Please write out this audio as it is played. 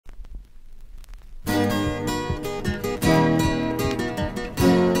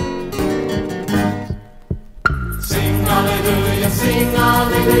sing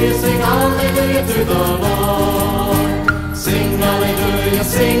Alleluia, sing Alleluia to the Lord. Sing Alleluia,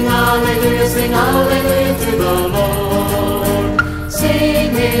 sing Alleluia, sing Alleluia to the Lord.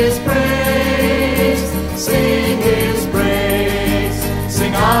 Sing His praise, sing His praise,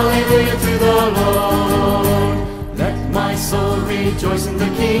 sing Alleluia to the Lord. Let my soul rejoice in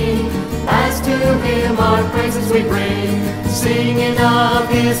the King, as to Him our praises we bring, singing of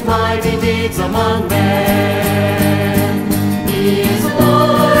His mighty deeds among men. He is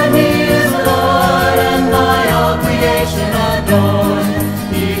Lord, He is Lord, and by all creation adored.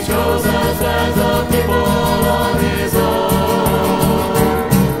 He chose us as a people of His own.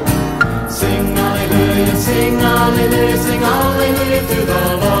 Sing Alleluia, sing Alleluia, sing Alleluia to the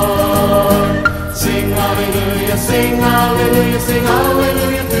Lord. Sing Alleluia, sing Alleluia, sing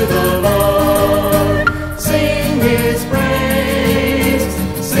Alleluia to the Lord. Sing His praise,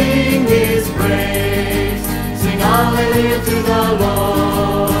 sing His praise, sing Alleluia to the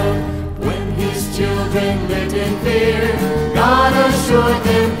Lord. When His children lived in fear, God assured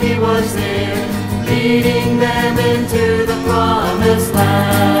them He was there, leading them into the promised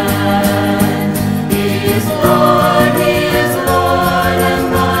land. He is Lord, He is Lord, and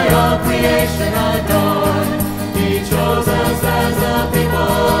by all creation adored. He chose us as a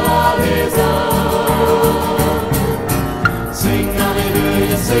people of His own. Sing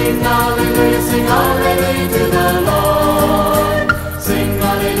Alleluia, sing Alleluia, sing Alleluia to the Lord. Sing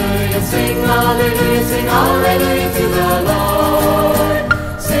Alleluia, sing Alleluia, sing Alleluia to the Lord.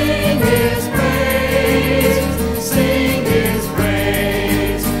 Sing His praise, sing His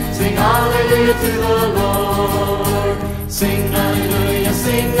praise, sing Alleluia to the Lord. Sing Alleluia,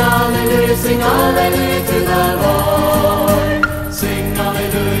 sing Alleluia, sing Alleluia to the Lord. Sing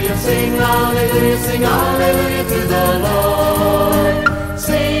Alleluia, sing Alleluia, sing Alleluia to the Lord.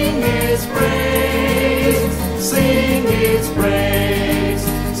 Sing His praise, sing His praise,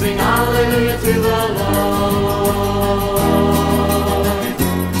 sing Alleluia to the Lord.